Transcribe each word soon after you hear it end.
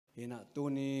ina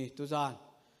tuni tuzan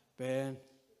pen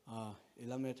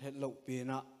ilamet het lo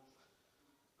pina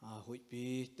hui pi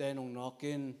te nong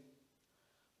nokin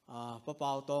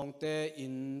papau tong te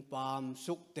in pam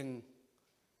suk ting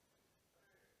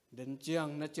den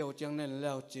chiang na cheu chiang nen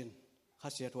leo chin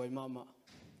khasia thoi ma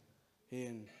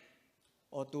hin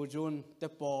o tu jun te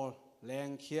por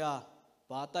leng khia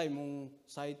pa tai mung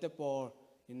sai te por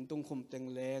in tung khum teng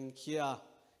leng khia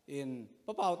in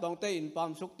papau tong te in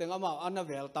pam suk teng ama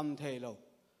anavel tam thei lo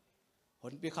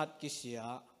hon pi khat ki sia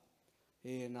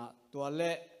ina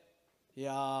toale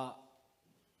ya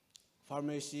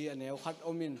pharmacy aneu khat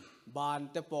omin ban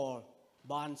te por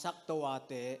ban sak to wa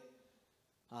te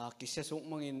ki se suk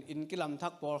mangin in kilam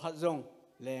thak por khat zong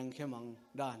leng khemang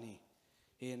da ni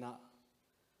ina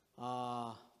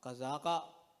kazaka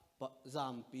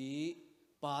zam pi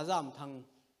pa zam thang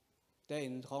te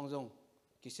in khong zong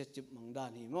ki se chip mang da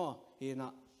ni mo ina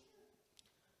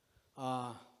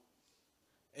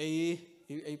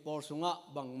ei por sunga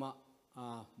bangma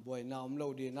boy na lo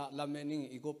di na lamening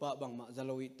igopa bangma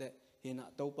zaloi te hina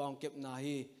to paung kep na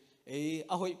hi ei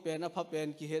a hoi pe na pha pen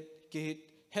ki hit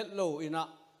hello ina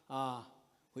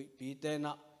hui pi te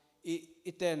na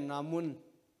i ten na mun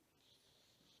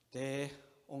te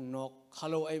ong nok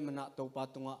khalo ai mana to pa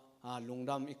tunga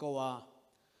lungdam ikowa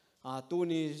tu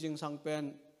ni jing sang pen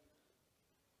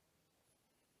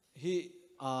hi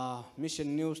mission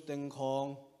news teng khong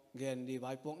gen di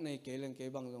vai pok nei ke leng ke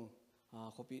bang jong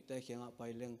khopi te khenga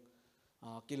pai leng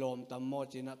kilom tam mo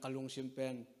china kalung sim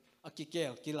pen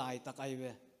akikel kilai takai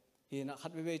ve hina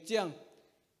khat ve chiang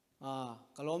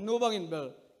kalom nu bangin bel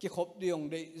ki khop diong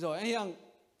dei zo hiang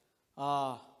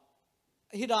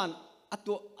hidan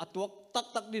atuak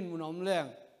tak din munom leng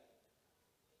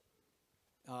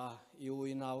yu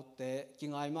inau te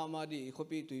kingai ma di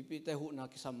khopi tuipi te hu na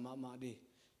kisam ma di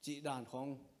chi dan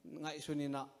khong ngai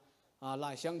sunina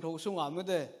lai siang tho sunga me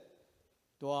de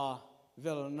tua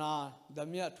velna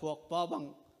damia thuak pa bang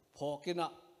phokina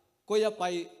koya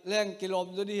pai leng kilom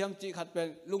jodi ham chi khat pen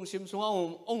lungsim sunga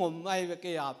ongom mai ve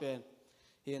ke ya pen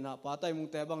hina pa tai mung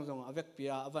te bang jong avek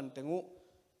pia avan tengu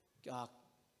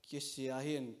kisia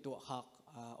hin tu hak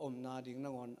omna ding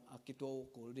nangon akito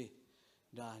kul di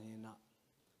danina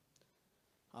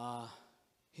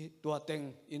hi tua teng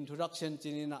introduction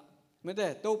chinina mede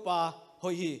to pa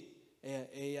hoi hi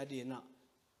e adina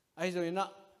ai zoina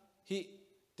hi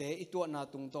te itwa na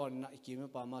tung ton na ikime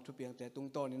pa ma thu piang te tung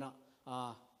ton ina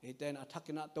eten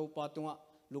athakina to pa tunga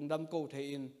lungdam ko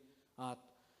thein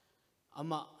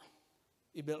ama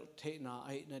ibel the na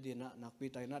ai na dina nakpi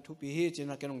tai na thu pi hi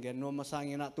china kenong gen no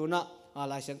masangina tuna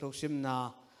lai sang tho sim na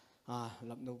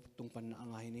lamno tungpan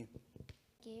anga hini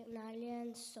ki na lian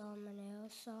som ne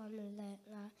som le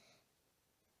nga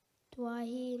tua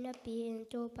hi na pi in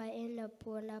to pa in na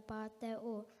pu na pa te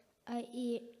o ai i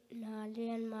na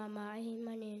lian ma hi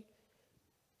manin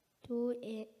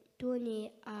tu ni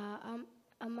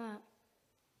ama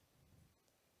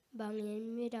bangin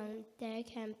mi dang te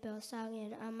khem pe sang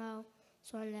in amao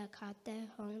son le kha te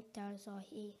hong tar zo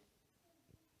hi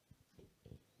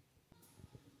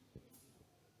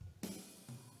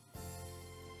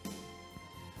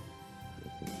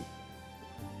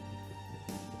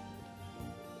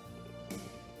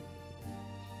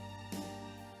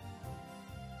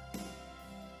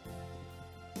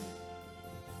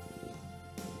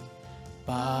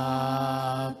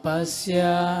Pa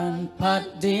pasyan phat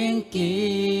ding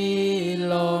ki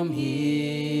lom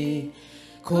hi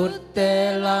khut te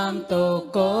lam to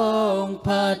kong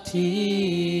phat thi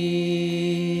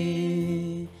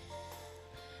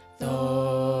to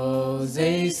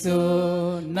Giêsu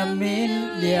namin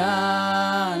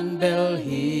lian bel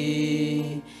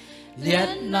hi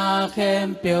liat na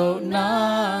khem piao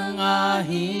nang a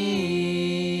hi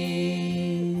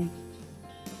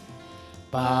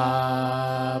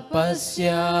pa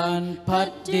pasyan phat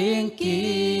ding ki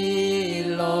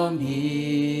lom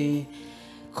hi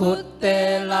khut te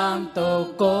lam to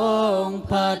kong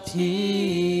phat thi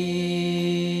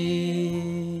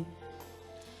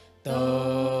to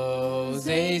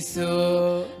Giêsu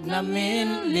namin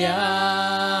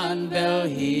lian bel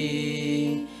hi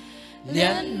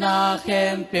lian na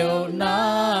khem piao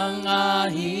nang a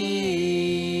hi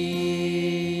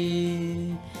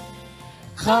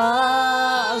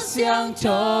khá xiang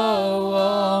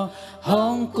cho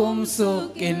hong kum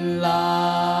suk in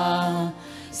la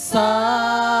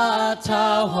sa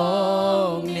thao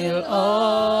hong nil o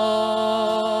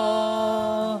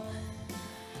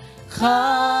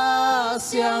khá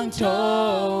xiang cho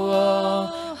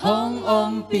hong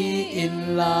om pi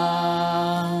in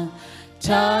la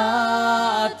cha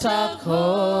thak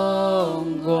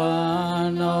hong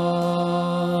guano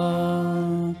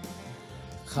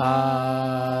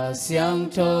khá xiang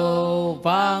châu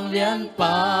vang liên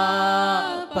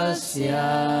pa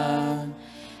pasian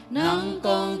nang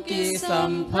kong ki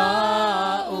sampha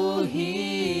u hi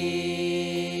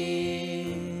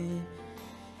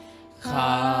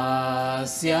khá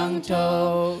xiang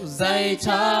châu dây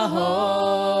cha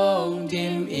hong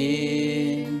dim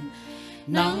in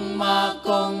nang ma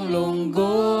kong lung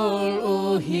gul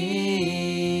u hi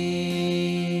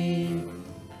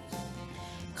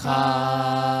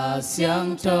khá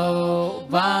xiang châu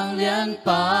vang liên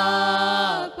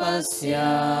pa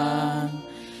pasian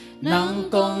nang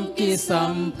kong ki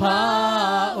sampha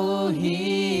u hi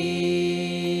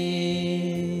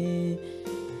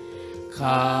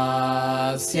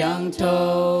khá xiang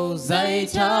châu dây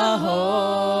cha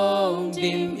hong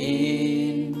dim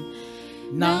in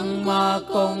nang ma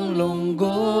kong lung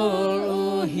gul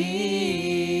u hi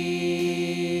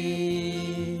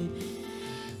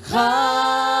khá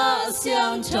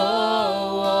xiang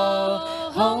châu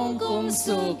hong kum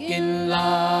su kin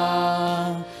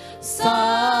la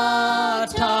sa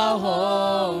thao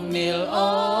hong nil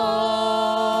o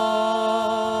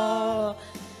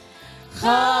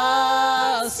khá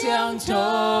xiang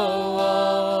châu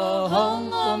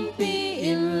hong om pi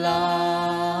in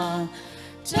la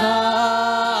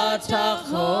cha cha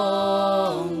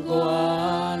hong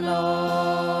guan o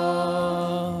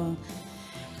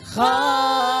khá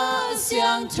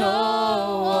xiang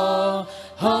châu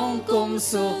hong kum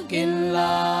su kin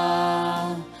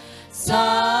la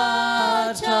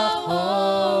sa cha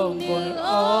hong guan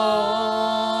o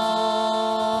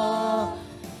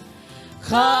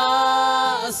khá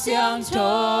xiang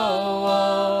châu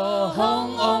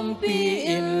hong om pi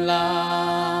in la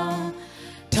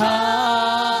tha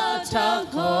cha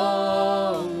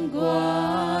hong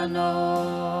guan o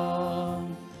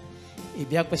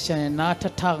ibyak pasyan na tha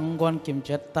thang guan kim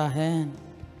chet ta hen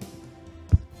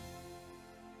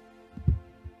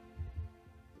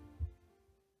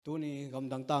tu ni gam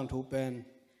dang tang thu pen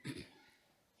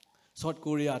South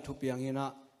Korea thu piang hina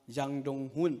yang dong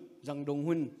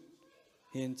hun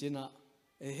hin china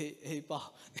he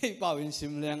pa win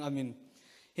sim leng amin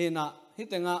hina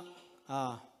hitenga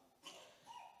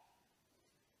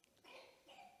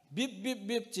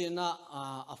bip china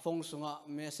afong sunga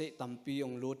me se tampi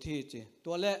ong lo thi chi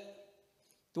to le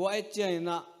to ai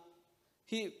china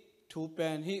hi thu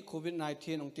pen hi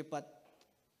COVID-19 ong tipat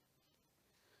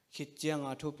khit chiang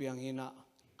thu piang hina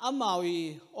amawi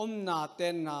omna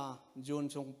ten na jun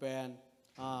chung pen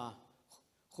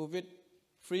COVID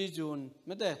free june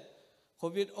mete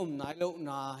COVID nai lo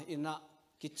na ina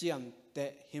kichiam te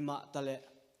hima tale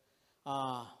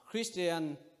Christian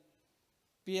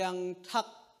piang thak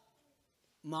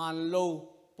man lo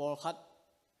pawlkhat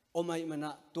omai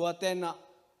mana tua ten na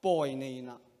poi nei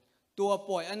na tua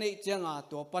poi anei changa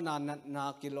tua panan na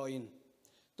kiloin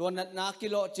tua na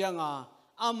kilo changa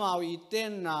amawi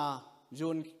ten na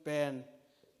jun pen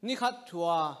ni khat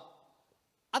thua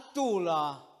atula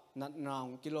nat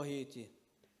naung kilo hi chi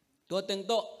to teng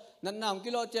to nat naung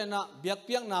kilo chena biak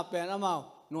piak na pen amau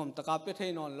nom taka pe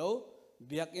thei non lo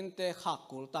biak in te khak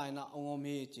kul tai na ongom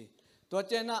hi chi to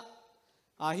chena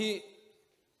hi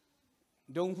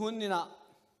dong hun ni na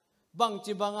bang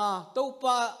chi banga to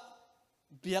pa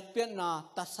biak piak na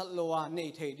tasal lowa nei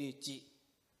thei di chi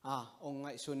ong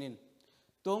ngai sunin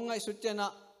to ngai su chena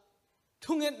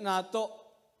thunget na to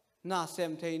na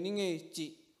sem thei ni nge chi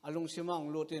alung simang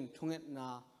lotin thunget na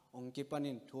ong ki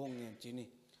panin thuong ngen chi ni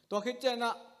to khit chena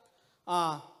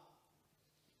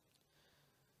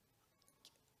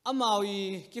amawi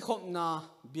ki khom na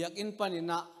biak in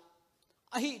panina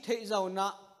ahi thei zau na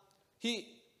hi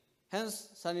hands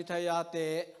sanitizer te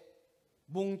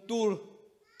bungtul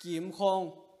kim khong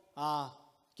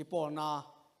ki por na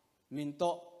min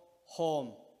to hom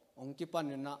ong ki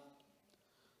panina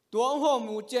tuang hom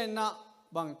mu chen na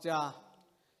bang cha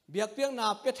biak piak na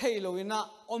pe thei loina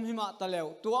om hima taleu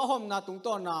tua hom na tung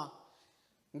to na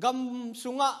gam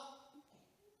sunga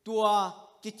tua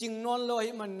kiching non lo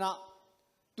hi man na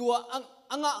tua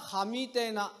anga khami te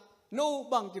na no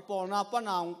bang ki por na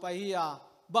panaung pa hi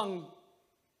bang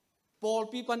por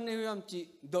pi pan ne yam chi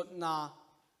dot na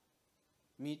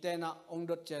mi te na ong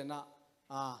dot che na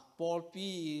por pi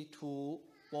thu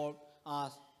por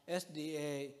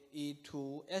SDA E2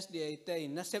 SDA te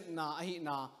na sep na ahi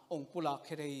na ong pula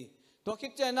kherei to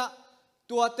khik chena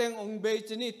tua teng ong be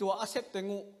chini tua asep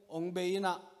tengu ong be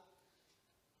na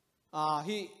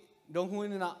hi dong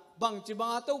hun na bang chi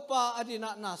banga to pa adina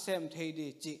na sem thei di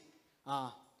chi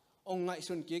ong ngai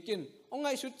sun kikin ong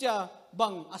ngai su cha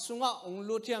bang asunga ong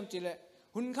lu thiam chile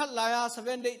hun khat laya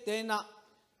 7 day te na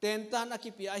ten tan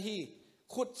akipi ahi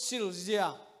khut sil zia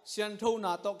sian tho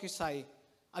na to ki sai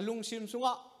อลุงซิมสุง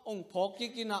ะองพอกิ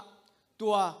กินะตั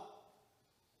ว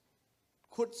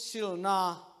ขุดสิลนา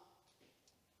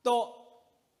โต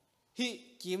ฮิ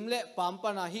กิมเละปามป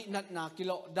นาฮินัดนากิโ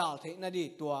ลดาลเทนาดี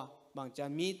ตัวบางจะ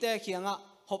มีแต่เขียงะ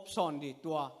ฮบซอนดี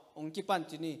ตัวองกิปัน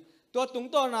จินีตัวตุง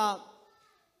ตัวนา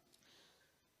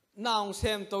องเซ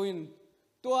มตัวอิน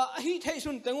ตัวฮิเท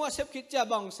สุนตังว่าเซฟคิดจะ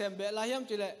บางเซมเบลายาม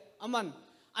จิเลอามัน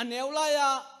อันเอวลายา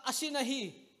อาศินาฮี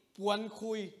ปวน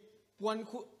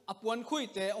คุย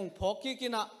แต่องพอกิกิ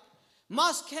นะมา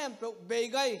สแคมเปเบย์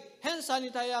ไกเฮนซานิ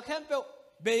ทายาแคมเป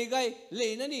เบย์ไกเล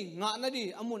ยนั่นนี่งะนั่นดิ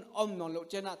อามุนอมนอนโล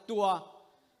เจนะตัว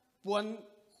ปวน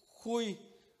คุย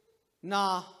นา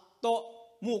โต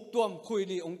มุกตัวคุย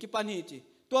ดีองกิปันฮีจี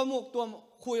ตัวมุกตัว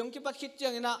คุยองกิปันคิดจั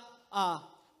งนะ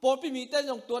ปอปีมีแต่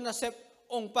จงตัวน่ะเซฟ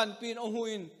องปันปีนองหุ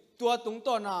ยนตัวตุง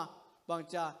ตัวน่ะบาง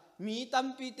จะมีตัม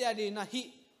ปีเตอดีนะฮิ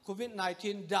โควิด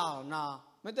-19 ดาวน่ะ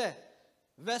ไม่แต่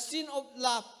vaccine of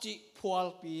lab จีพอล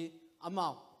ปีอามา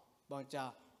บางจะ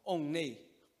องนี่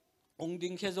อง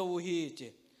ดิ้งแค่จะวูฮีจี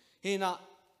ฮีนะ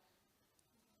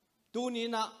ตัวนี้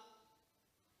นะ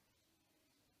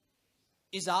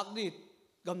อิจักดิ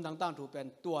กำลังตั้งถูกเป็น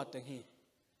ตัวเต็งฮี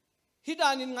ฮิดา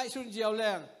นินไงสุนเจียวแร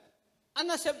งอัน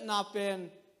นั้นเซฟนาเป็น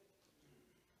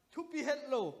ทุบพิเฮต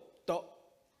โลโต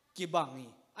กีบังฮี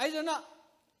ไอ้เจ้านะ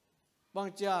บาง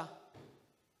จะ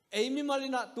เอมิมาลิ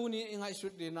นะตัวนี้ไงสุ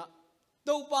ดดีนะ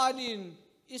ตัวปาดิน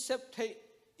อิเซปเท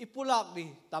อิปุลักดี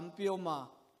ตัมพิโอมา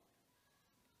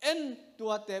เอ็นตั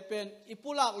วเตเป็นอิปุ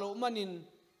ลักโลมันิน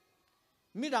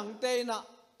มิดังเตนะ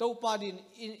ตัวปาดิน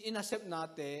อินาเซปนา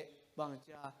เตบางจ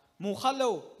ามุขะโล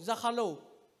ซักะโล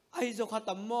ไอโจขัด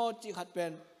ตัมโมจิขัดเป็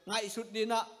นไงสุดดี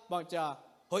นะบางจา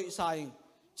หอยสาย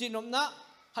จีนมนะ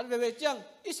ขัดเวจัง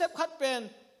อิเซปขัดเป็น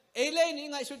เอเลนี่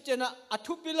ไงสุดเจนะอั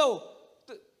ทุปิโล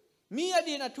มีอ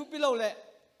ดีตอัทุปิโลแหละ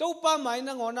ตัวป้าหมาย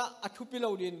นังอนะอัทุปิโล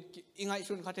ดินอิงไง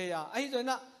สุนขัดเทียไอ้ตัว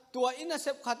นะตัวอินาเซ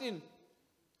ปขัดอิน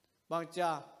บางจา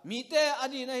มีแต่อ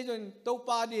ดีตนะไอ้ตัวตัว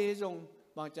ป้าดีจง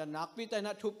บางจานักปีแต่น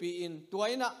ะทุปีอินตัว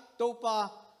อินะตัวป้า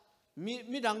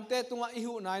มีดังแต่ตัวอิ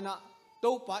หุนายนะตั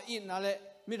วป้าอินนั่นแหละ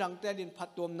มีดังแต่ดินพัด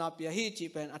ตัวนาเปียฮีจี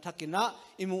เป็นอัฐกินะ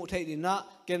อิมุเทดินะ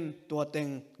เกินตัวเต็ง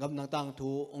กำลังตั้งถู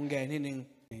องแกนี่นึง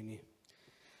นี่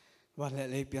ว่าและ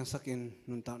เลยเพียงสักิน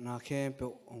นุนตานาแค่เป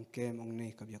องเกมองนี่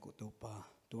กับยากุตัวป้า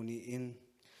ตัวนี้อิน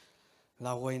ล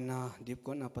าวัยนาดิบ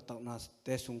ก่อนนาปะตักนาเต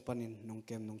สุงปันินนงเก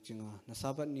มนงจิงานาซา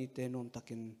บัดนี้เตนมตั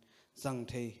กินจังเ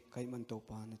ทใครมันตัว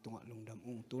ป้าในตัวลุงดำอ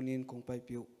งตัวนี้คงไป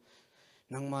ปิว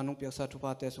นังมานงเปียกสัตว์ทุพ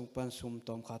าเตสุงปันซุมต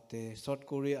อมขาเตซอด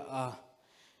กุริอา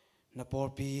นาปอ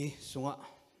ร์ปีสุงะ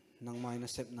นังไม้นา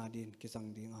เซปนาดินกิจัง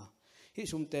ดิงาฮิ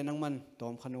ซุมเตนังมันตอ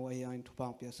มขนวยอินทุพา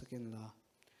งเปียกสกินลา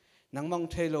นังมัง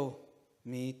เทโล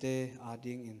มีเตอา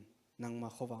ดิงอินนังมา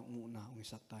ขวังมูนาอุ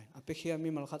สักตายอภิเขียมี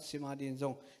มัลขัดสิมาดินจ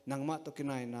งนังมาตกิ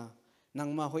นายนานัง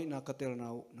มาหอยนากระเตลนา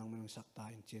วนังมาอุสักตา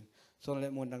ยจินส่วนเล็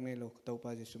มวนดังในโลกเต้าปา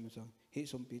จิสุมจงฮิ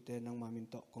สุมปีเตนังมามิน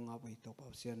โตกงอาไว้เต้าปา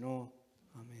เสียโน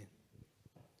อาเมน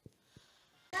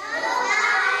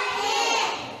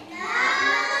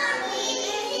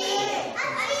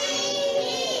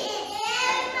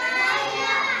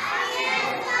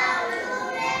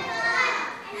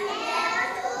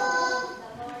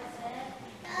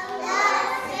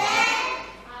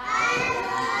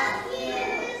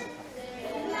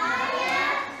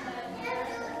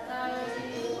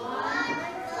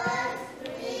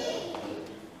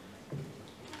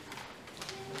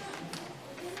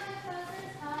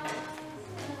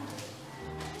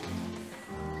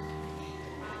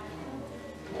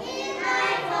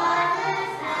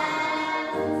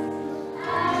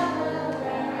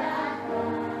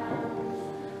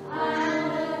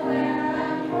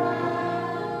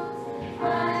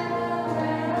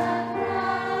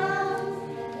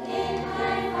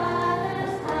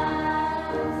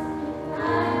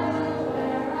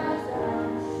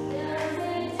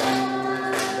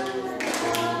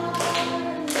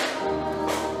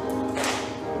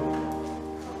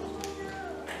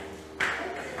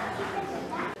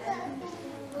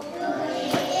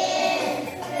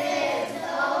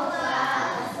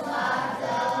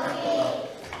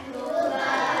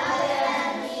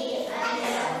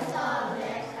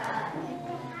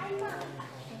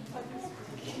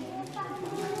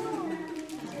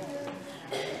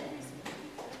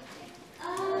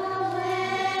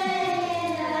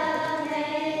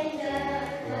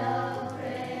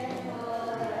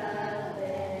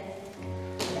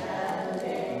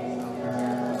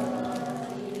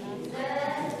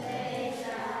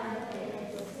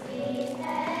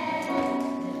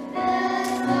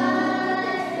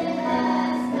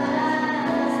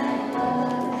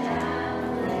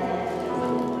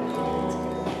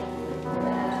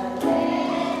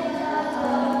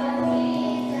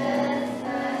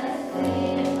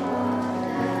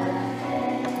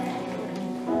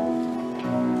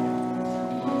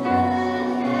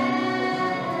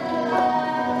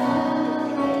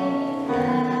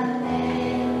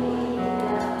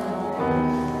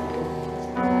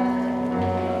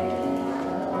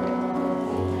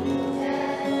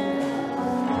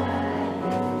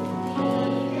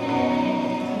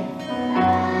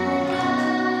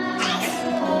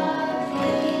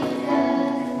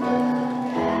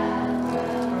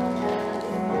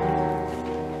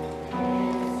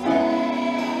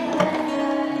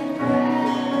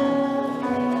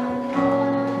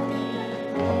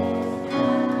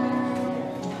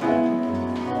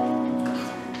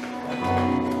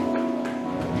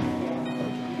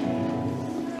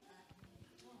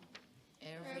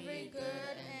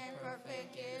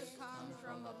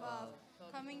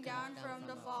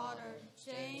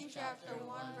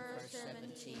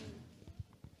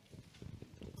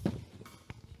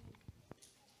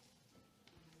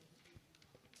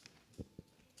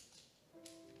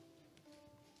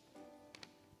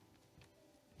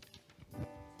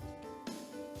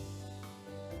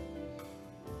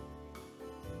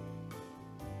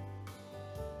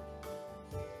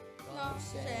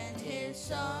sent his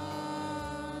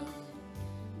son.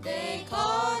 They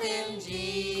called him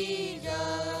Jesus.